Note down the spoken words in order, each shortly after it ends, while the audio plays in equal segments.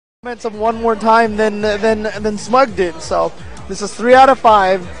Momentum one more time than Smug did. So this is 3 out of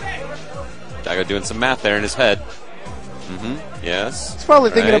 5. Daigo doing some math there in his head. Yes. He's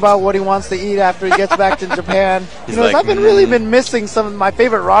probably thinking about what he wants to eat after he gets back to Japan. He's I've like, really been missing some of my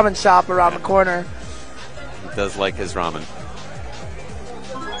favorite ramen shop around the corner. He does like his ramen.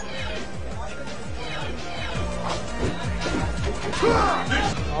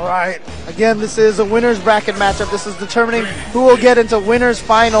 All right. Again, this is a winner's bracket matchup. This is determining who will get into winners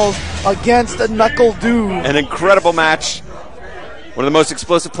finals against Knuckle Dude. An incredible match. One of the most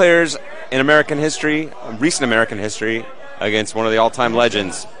explosive players in American history, recent American history, against one of the all-time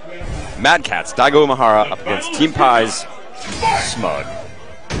legends. Mad Catz, Daigo Umehara, up against Team Pie's Smug.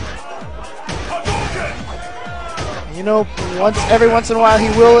 You know, every once in a while he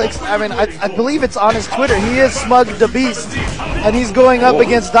will, I believe it's on his Twitter, he is Smug the Beast, and he's going up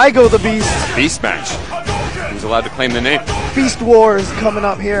against Daigo the Beast. Beast match. He's allowed to claim the name. Beast Wars coming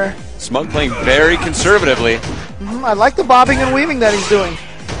up here. Smug playing very conservatively. I like the bobbing and weaving that he's doing.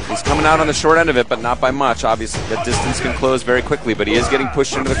 He's coming out on the short end of it, but not by much. Obviously, the distance can close very quickly, but he is getting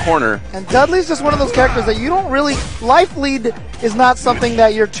pushed into the corner. And Dudley's just one of those characters that you don't really... Life lead is not something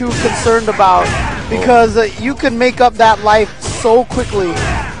that you're too concerned about, because you can make up that life so quickly.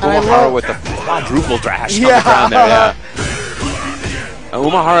 And I love with the quadruple dash on the ground there, yeah.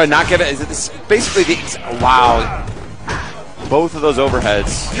 Umehara not giving... Basically, wow. Both of those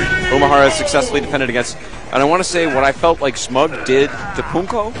overheads, Umehara has successfully defended against. And I want to say what I felt like Smug did to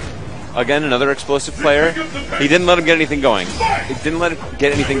Punko, again, another explosive player. He didn't let him get anything going. He didn't let him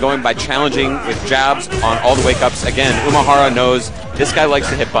get anything going by challenging with jabs on all the wake-ups. Again, Umehara knows this guy likes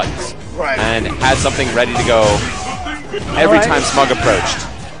to hit buttons. And had something ready to go every time Smug approached,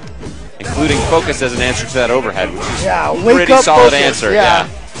 incling focus as an answer to that overhead, which is a pretty solid answer. Yeah.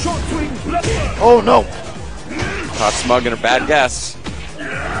 Oh, no. Caught Smug in a bad guess.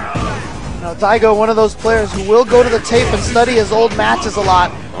 Now, Daigo, one of those players who will go to the tape and study his old matches a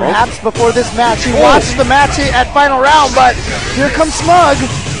lot. Perhaps before this match, he watched the match at final round, but here comes Smug.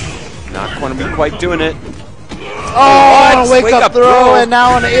 Not going to be quite doing it. Oh, wake up throw, and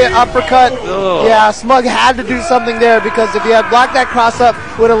now an uppercut. Yeah, Smug had to do something there, because if he had blocked that cross-up,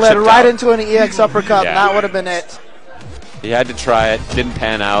 would have led right into an EX uppercut. Yeah. That would have been it. He had to try it. Didn't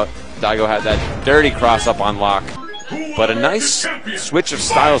pan out. Daigo had that dirty cross-up on lock. But a nice switch of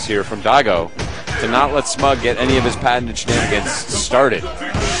styles here from Daigo to not let Smug get any of his patented shenanigans started.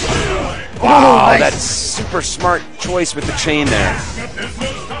 Wow, nice. That's super smart choice with the chain there.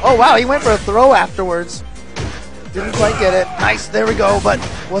 Oh, wow, he went for a throw afterwards. Didn't quite get it. Nice, there we go, but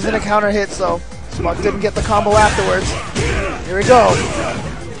wasn't a counter hit, so Smug didn't get the combo afterwards. Here we go.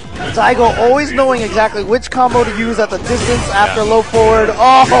 Daigo always knowing exactly which combo to use at the distance after low forward.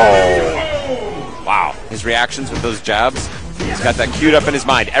 Oh! Wow, his reactions with those jabs, he's got that queued up in his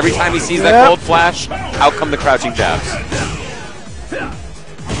mind. Every time he sees that gold flash, out come the crouching jabs.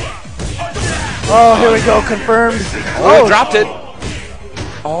 Oh, here we go, confirmed. Oh, he dropped it.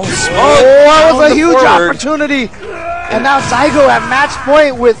 Oh, Smug. Oh, that was a huge opportunity. And now Daigo at match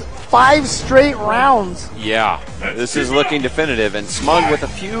point with 5 straight rounds. Yeah, this is looking definitive. And Smug with a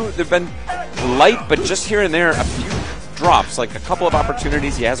few, they've been light, but just here and there, a few drops, like a couple of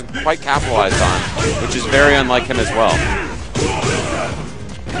opportunities he hasn't quite capitalized on, which is very unlike him as well.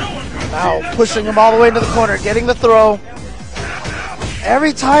 Now pushing him all the way into the corner, getting the throw.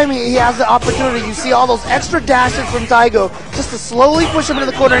 Every time he has the opportunity, you see all those extra dashes from Daigo just to slowly push him into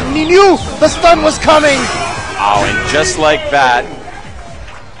the corner, and he knew the stun was coming. Oh, and just like that,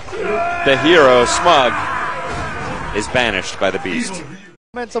 the hero, Smug, is banished by the Beast.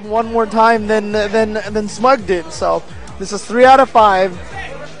 Momentum one more time than Smug did. So this is 3 out of 5.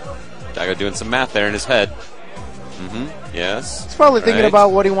 Daigo doing some math there in his head. Yes. He's probably thinking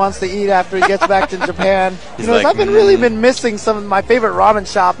about what he wants to eat after he gets back to Japan. I've really been missing some of my favorite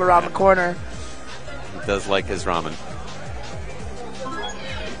ramen shop around the corner. He does like his ramen.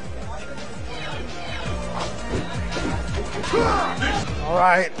 All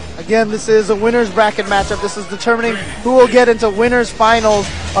right. Again, this is a winner's bracket matchup. This is determining who will get into winners finals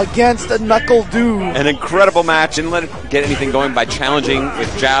against Knuckle Dude. An incredible match. Didn't let him get anything going by challenging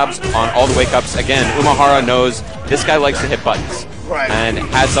with jabs on all the wake-ups. Again, Umehara knows this guy likes to hit buttons. And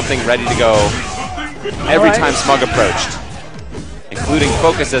had something ready to go every time Smug approached, including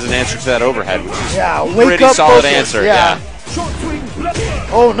focus as an answer to that overhead, which is a pretty solid answer. Yeah.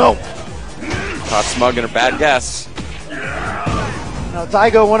 Oh, no. Caught Smug in a bad guess. Now,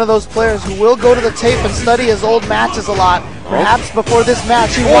 Daigo, one of those players who will go to the tape and study his old matches a lot. Perhaps before this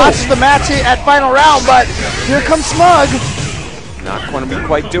match, he watched the match at final round, but here comes Smug. Not going to be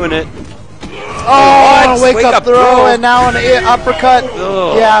quite doing it. Oh, What? wake up throw, and now an uppercut.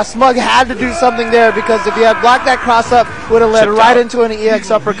 Ugh. Yeah, Smug had to do something there because if he had blocked that cross up, would have led Chipped right out. into an EX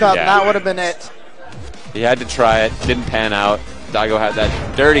uppercut. Yeah. And that would have been it. He had to try it, didn't pan out. Daigo had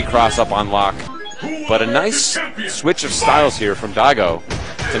that dirty cross up on lock. But a nice switch of styles here from Daigo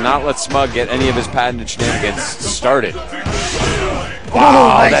to not let Smug get any of his patented shenanigans started.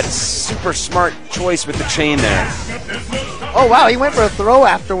 Wow, nice. that's super smart choice with the chain there. Oh, wow, he went for a throw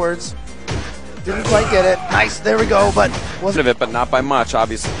afterwards. Didn't quite get it. Nice, there we go, but wasn't Of it, but not by much.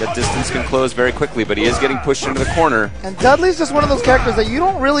 Obviously, the distance can close very quickly, but he is getting pushed into the corner. And Dudley's just one of those characters that you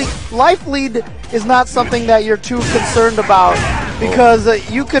don't really... Life lead is not something that you're too concerned about because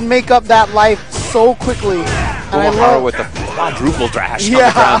you can make up that life so quickly. And I Umehara love... with the quadruple dash on Yeah.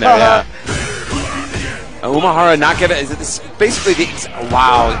 the ground there, yeah. Umehara not giving... Basically,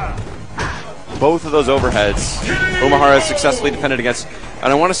 wow. Both of those overheads, Umehara has successfully defended against.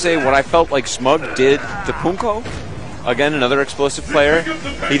 And I want to say what I felt like Smug did to Punko, again, another explosive player,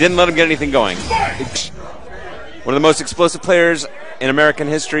 he didn't let him get anything going. One of the most explosive players in American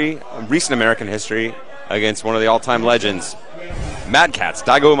history, recent American history, against one of the all-time legends, Mad Cats,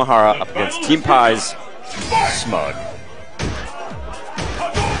 Daigo Umehara, up against Team Pie's Smug.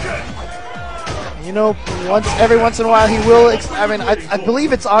 You know, every once in a while he will, I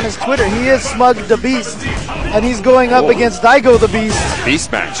believe it's on his Twitter, he is Smug the Beast, and he's going up against Daigo the Beast.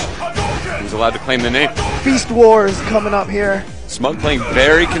 Beast match. Who's allowed to claim the name? Beast Wars coming up here. Smug playing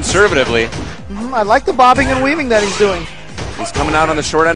very conservatively. I like the bobbing and weaving that he's doing. He's coming out on the short end.